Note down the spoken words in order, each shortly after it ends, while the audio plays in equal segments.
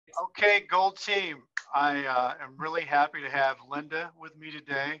Okay, Gold Team. I am really happy to have Linda with me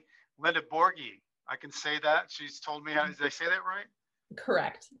today. Linda Borghi. I can say that. She's told me how. Did I say that right?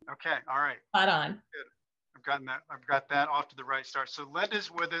 Correct. Okay. All right. Spot on. Good. I've gotten that. I've got that off to the right start. So Linda's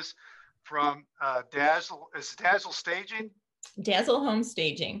with us from Dazzle. Is Dazzle Staging? Dazzle Home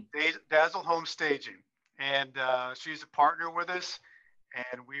Staging. Dazzle Home Staging, and she's a partner with us,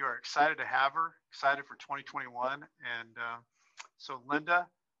 and we are excited to have her. Excited for 2021, and so Linda,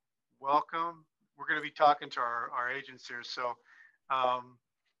 welcome. We're going to be talking to our agents here. So, um,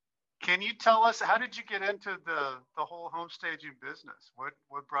 can you tell us how did you get into the whole home staging business? What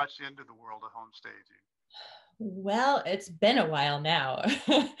brought you into the world of home staging? Well, it's been a while now.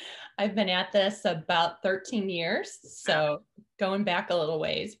 I've been at this about 13 years, Yeah. so going back a little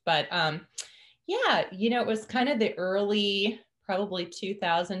ways. But yeah, it was kind of the early, probably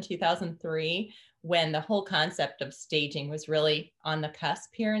 2000, 2003, when the whole concept of staging was really on the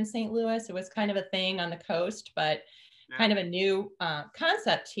cusp here in St. Louis. It was kind of a thing on the coast, but Yeah. kind of a new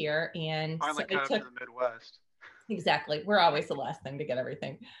concept here. And so Finally it cut up to took, the Midwest. exactly, we're always the last thing to get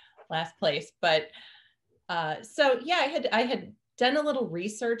everything, last place. But so yeah, I had done a little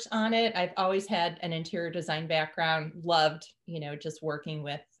research on it. I've always had an interior design background, loved, just working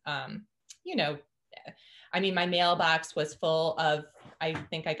with, you know, I mean, my mailbox was full of, I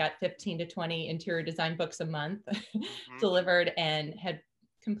think I got 15 to 20 interior design books a month Mm-hmm. delivered, and had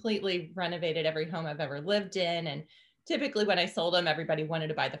completely renovated every home I've ever lived in. And typically when I sold them, everybody wanted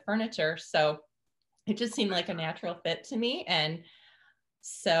to buy the furniture. So it just seemed like a natural fit to me. And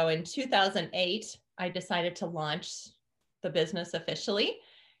so in 2008, I decided to launch the business officially,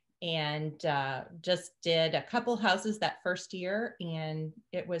 and just did a couple houses that first year. And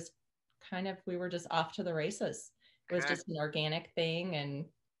it was kind of, we were just off to the races. It was Okay. just an organic thing. And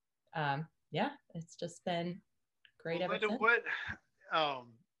yeah, it's just been great Well, ever Linda, since.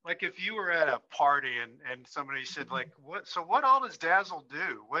 um, like if you were at a party and somebody said like, what all does Dazzle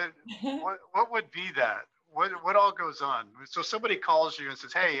do? What would be that? What all goes on? So somebody calls you and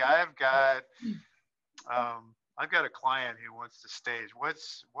says, hey, I've got a client who wants to stage.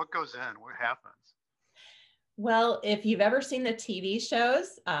 What goes in? What happens? Well, if you've ever seen the TV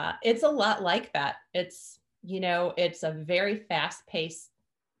shows, it's a lot like that. It's a very fast paced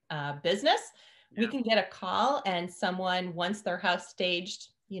business. We Yeah, can get a call and someone wants their house staged,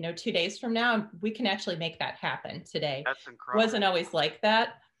 2 days from now. We can actually make that happen today. that's incredible. Wasn't always like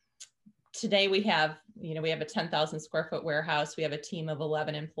that. Today we have a 10,000 square foot warehouse. We have a team of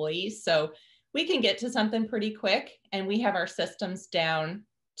 11 employees. So we can get to something pretty quick, and we have our systems down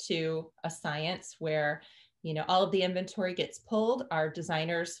to a science where, all of the inventory gets pulled. Our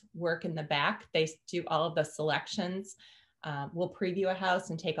designers work in the back. They do all of the selections. We'll preview a house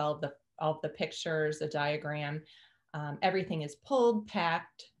and take all of the pictures, a diagram. Everything is pulled,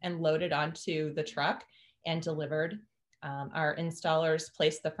 packed, and loaded onto the truck and delivered. Our installers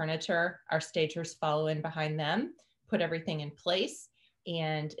place the furniture, our stagers follow in behind them, put everything in place,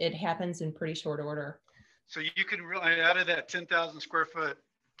 and it happens in pretty short order. So you can really out of that 10,000 square foot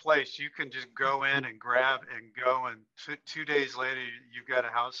place, you can just go in and grab and go, and 2 days later you've got a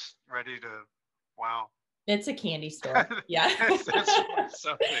house ready to. Wow. It's a candy store. Yeah. That's really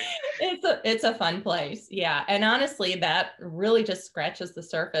something. It's a fun place. Yeah. And honestly, that really just scratches the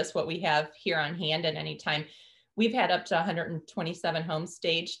surface what we have here on hand at any time. We've had up to 127 homes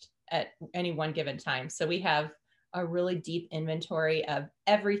staged at any one given time. So we have a really deep inventory of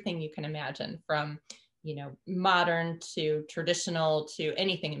everything you can imagine, from, modern to traditional to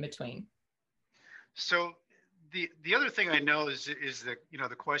anything in between. So the other thing I know is that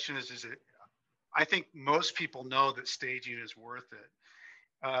the question is it. I think most people know that staging is worth it.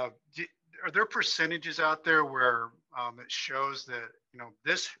 Uh, do, are there percentages out there where it shows that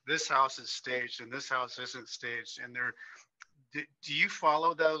this house is staged and this house isn't staged, and do you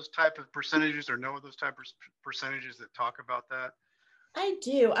follow those type of percentages or know those type of percentages that talk about that? I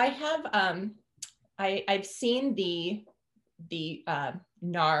do. I have I've seen the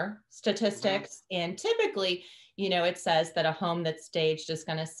NAR Mm-hmm. statistics, and typically, it says that a home that's staged is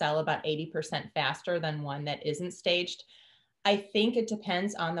going to sell about 80% faster than one that isn't staged. I think it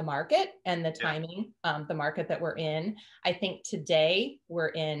depends on the market and the Yeah. timing, the market that we're in. I think today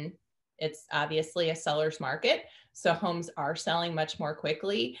it's obviously a seller's market. So homes are selling much more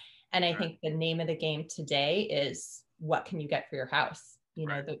quickly. And I Right. think the name of the game today is, what can you get for your house?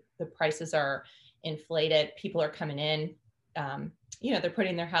 Right. The prices are inflated. People are coming in, they're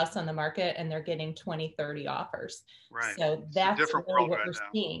putting their house on the market and they're getting 20, 30 offers. Right. So It's a that's different really world what right we're now.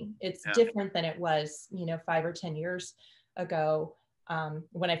 seeing. It's Yeah. different than it was, 5 or 10 years ago.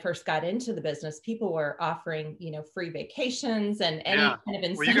 when I first got into the business, people were offering, free vacations and any Yeah. kind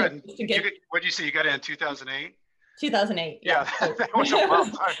of Well, you got, incentive to get. what did you say? You got in 2008? 2008. Yeah. Yeah. So That was a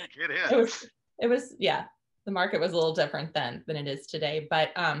wild time to get in. it was, yeah, the market was a little different then than it is today.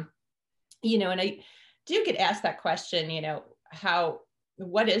 But, and I do get asked that question,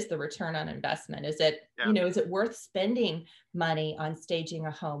 what is the return on investment? Is it, is it worth spending money on staging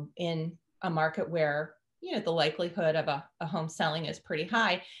a home in a market where, the likelihood of a home selling is pretty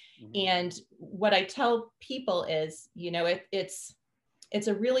high? Mm-hmm. And what I tell people is, it's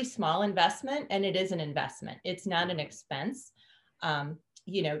a really small investment, and it is an investment. It's not an expense.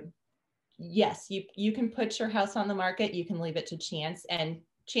 Yes, you can put your house on the market, you can leave it to chance, and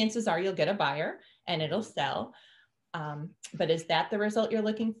chances are you'll get a buyer and it'll sell. But is that the result you're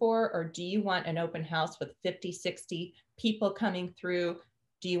looking for? Or do you want an open house with 50, 60 people coming through?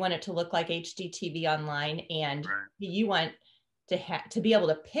 Do you want it to look like HGTV online? And do you want to be able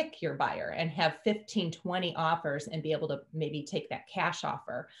to pick your buyer and have 15, 20 offers and be able to maybe take that cash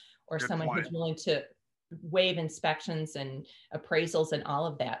offer, or Good someone point. Who's willing to waive inspections and appraisals and all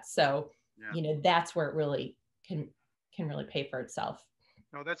of that? So, that's where it really can really pay for itself.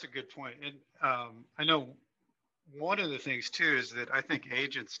 No, that's a good point. And I know one of the things too is that I think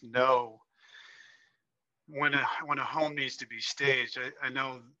agents know when a home needs to be staged. I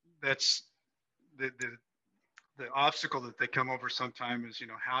know that's the obstacle that they come over sometimes is,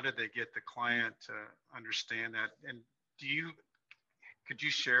 how did they get the client to understand that? And could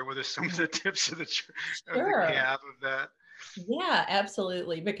you share with us some of the tips of the cab of that? Yeah,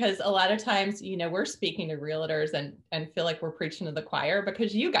 absolutely. Because a lot of times, we're speaking to realtors and feel like we're preaching to the choir,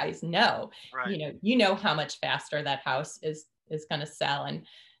 because you guys know, how much faster that house is going to sell,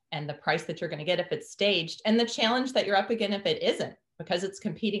 and the price that you're going to get if it's staged, and the challenge that you're up against if it isn't, because it's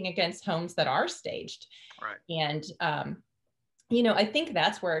competing against homes that are staged. Right. And, I think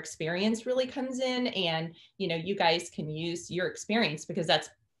that's where experience really comes in, and, you guys can use your experience, because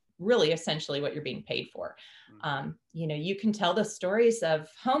that's really essentially what you're being paid for. You can tell the stories of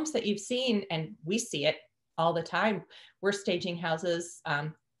homes that you've seen, and we see it all the time. We're staging houses.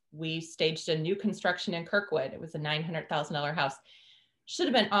 We staged a new construction in Kirkwood. It was a $900,000 house. Should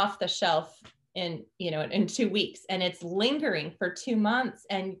have been off the shelf in 2 weeks, and it's lingering for 2 months.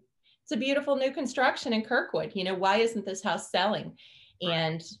 And it's a beautiful new construction in Kirkwood. Why isn't this house selling?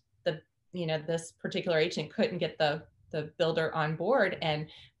 And this particular agent couldn't get the builder on board. And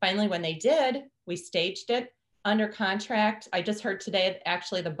finally, when they did, we staged it under contract. I just heard today,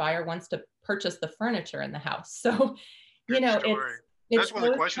 actually, the buyer wants to purchase the furniture in the house. So, that's one of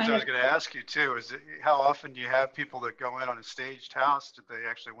the questions I was going to ask you too, is how often do you have people that go in on a staged house? Do they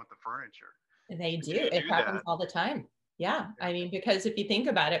actually want the furniture? They do. It happens all the time. Yeah. I mean, because if you think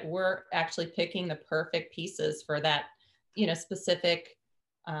about it, we're actually picking the perfect pieces for that, specific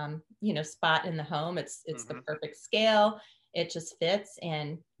spot in the home. It's the perfect scale. It just fits.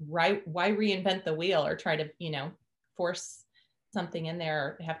 And why reinvent the wheel or try to, force something in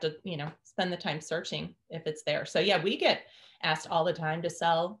there, or have to, spend the time searching if it's there. So yeah, we get asked all the time to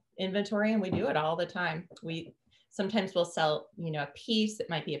sell inventory, and we do it all the time. Sometimes we'll sell, a piece. It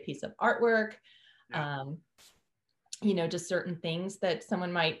might be a piece of artwork, just certain things that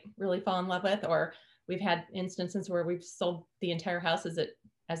someone might really fall in love with, or we've had instances where we've sold the entire house as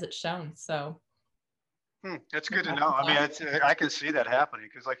it's shown. So that's good to know. I mean, I can see that happening,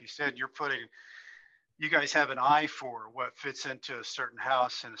 because like you said, you guys have an eye for what fits into a certain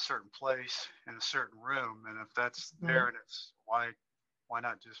house in a certain place in a certain room. And if that's there, and it's why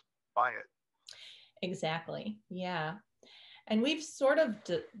not just buy it? Exactly. Yeah. And we've sort of,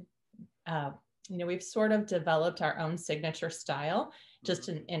 developed our own signature style, just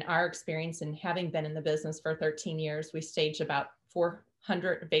in our experience, and having been in the business for 13 years, we stage about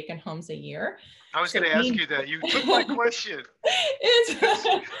 400 vacant homes a year. I was going to ask you that. You took my question.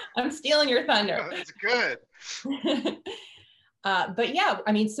 I'm stealing your thunder. It's good. But yeah,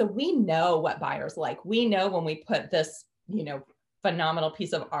 I mean, so we know what buyers like. We know when we put this, phenomenal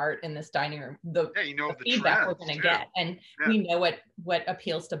piece of art in this dining room, the feedback we're going to get, and we know what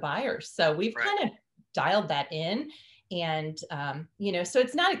appeals to buyers. So we've kind of dialed that in, and so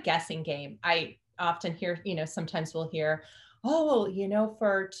it's not a guessing game. I often hear, sometimes we'll hear, oh, well,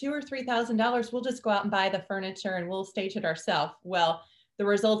 for $2,000 or $3,000, we'll just go out and buy the furniture and we'll stage it ourselves. Well, the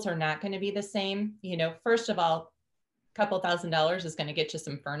results are not going to be the same. First of all, a couple $1,000s is going to get you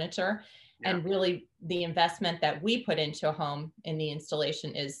some furniture. And really the investment that we put into a home in the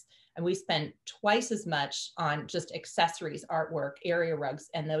installation and we spend twice as much on just accessories, artwork, area rugs,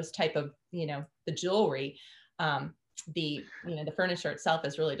 and those type of, the jewelry, the furniture itself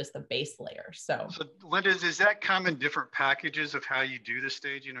is really just the base layer. So Linda, is that common different packages of how you do the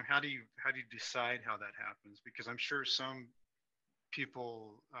staging, or how do you decide how that happens? Because I'm sure some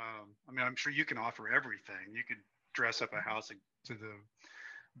people, I mean, I'm sure you can offer everything. You could dress up a house to the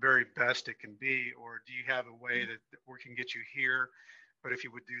very best it can be, or do you have a way that we can get you here, but if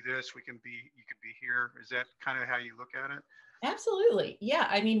you would do this, you could be here? Is that kind of how you look at it? absolutely. Yeah.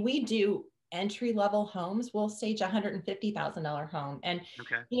 I mean, we do entry level homes. We'll stage $150,000 home. And,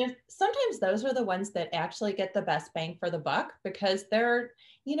 Okay. sometimes those are the ones that actually get the best bang for the buck, because they're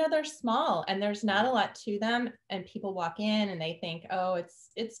small and there's not a lot to them. And people walk in and they think, oh,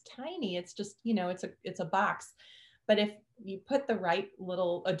 it's tiny. It's just, it's a box. But if you put the right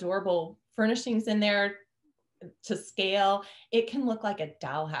little adorable furnishings in there to scale, it can look like a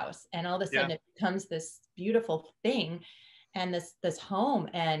dollhouse. And all of a sudden it becomes this beautiful thing, and this home,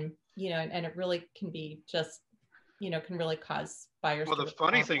 and and it really can be just, can really cause buyers. Well, the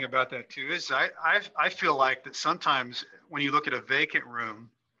funny thing about that too is I feel like that sometimes when you look at a vacant room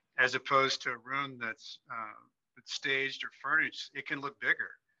as opposed to a room that's staged or furnished, it can look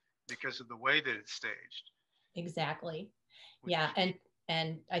bigger because of the way that it's staged. Exactly. Yeah.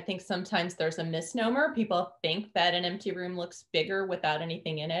 And I think sometimes there's a misnomer. People think that an empty room looks bigger without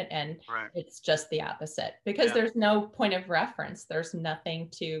anything in it. And it's just the opposite, because there's no point of reference. There's nothing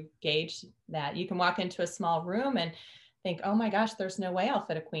to gauge that. You can walk into a small room and think, oh my gosh, there's no way I'll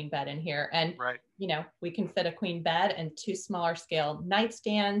fit a queen bed in here. And, we can fit a queen bed and 2 smaller scale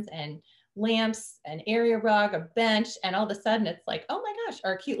nightstands and lamps, an area rug, a bench, and all of a sudden it's like, oh my gosh,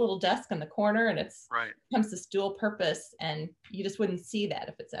 our cute little desk in the corner, and it's becomes this dual purpose, and you just wouldn't see that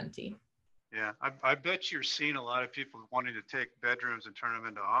if it's empty. Yeah, I bet you're seeing a lot of people wanting to take bedrooms and turn them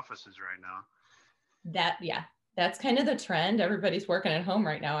into offices right now. That's kind of the trend. Everybody's working at home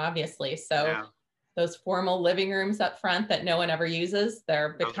right now, obviously. So those formal living rooms up front that no one ever uses,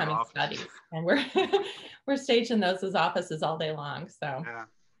 they're becoming studies, and we're staging those as offices all day long. So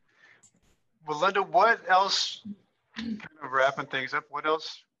well, Linda, what else, kind of wrapping things up, what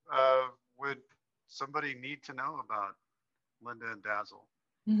else would somebody need to know about Linda and Dazzle?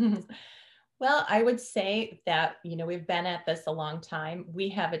 Well, I would say that, we've been at this a long time. We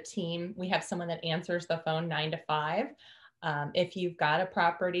have a team. We have someone that answers the phone 9 to 5. If you've got a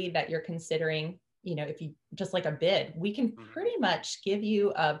property that you're considering, if you just like a bid, we can pretty much give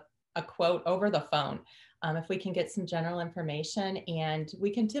you a quote over the phone. If we can get some general information, and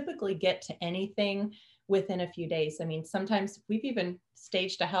we can typically get to anything within a few days. I mean, sometimes we've even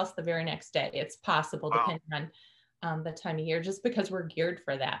staged a house the very next day. It's possible, depending on the time of year, just because we're geared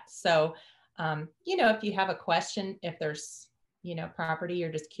for that. So, if you have a question, if there's, property,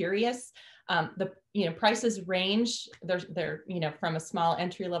 you're just curious, the, prices range. They're, from a small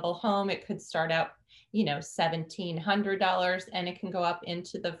entry level home, it could start out, $1,700, and it can go up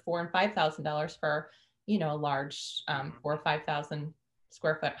into the $4,000 and $5,000 for, a large 4,000 or 5,000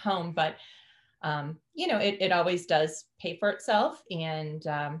 square foot home. But, it always does pay for itself. And,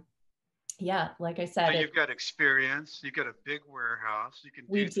 like I said, so you've got experience, you've got a big warehouse, you can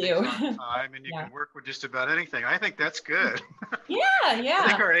do things on time, and you can work with just about anything. I think that's good. I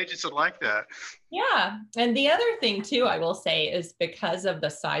think our agents would like that. Yeah. And the other thing too, I will say, is because of the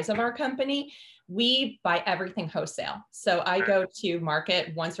size of our company, we buy everything wholesale. So I go to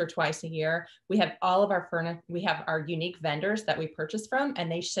market once or twice a year. We have all of our we have our unique vendors that we purchase from,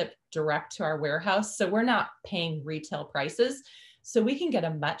 and they ship direct to our warehouse. So we're not paying retail prices. So we can get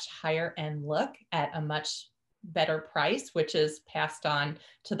a much higher end look at a much better price, which is passed on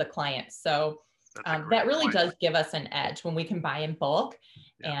to the client. So that really does give us an edge when we can buy in bulk.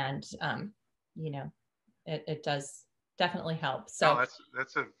 And, it does definitely help. So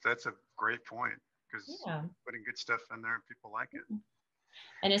that's a great point, because putting good stuff in there, people like it.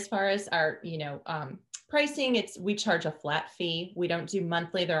 And as far as our, pricing, we charge a flat fee. We don't do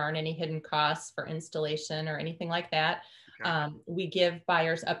monthly. There aren't any hidden costs for installation or anything like that. We give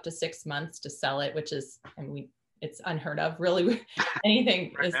buyers up to 6 months to sell it, which is, it's unheard of, really.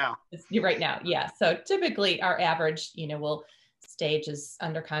 Anything right now. Yeah. So typically our average, we'll stage is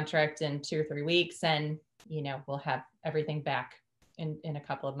under contract in 2 or 3 weeks, and, we'll have everything back in a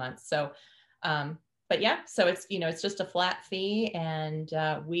couple of months. So, but so it's just a flat fee, and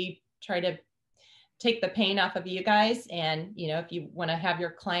we try to take the pain off of you guys. And, if you want to have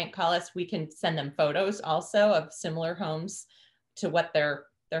your client call us, we can send them photos also of similar homes to what their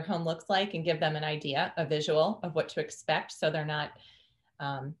home looks like, and give them an idea, a visual of what to expect. So they're not,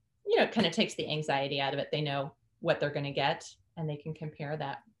 it kind of takes the anxiety out of it. They know what they're going to get, and they can compare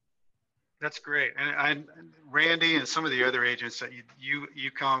that. That's great. And Randy and some of the other agents that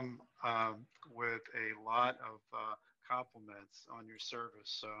you come with a lot of compliments on your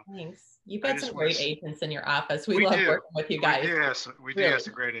service. So Thanks. You've I got just some want great to. agents in your office. We We love do. working with you We guys. do have some, we do Really. have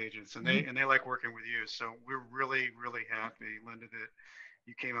some great agents, and they like working with you. So we're really really happy, Linda, that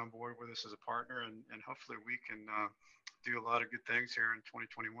you came on board with us as a partner, and hopefully we can do a lot of good things here in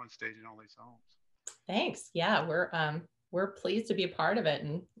 2021, staging all these homes. Thanks. Yeah, we're pleased to be a part of it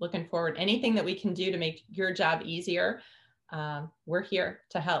and looking forward. Anything that we can do to make your job easier, we're here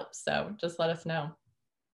to help. So just let us know.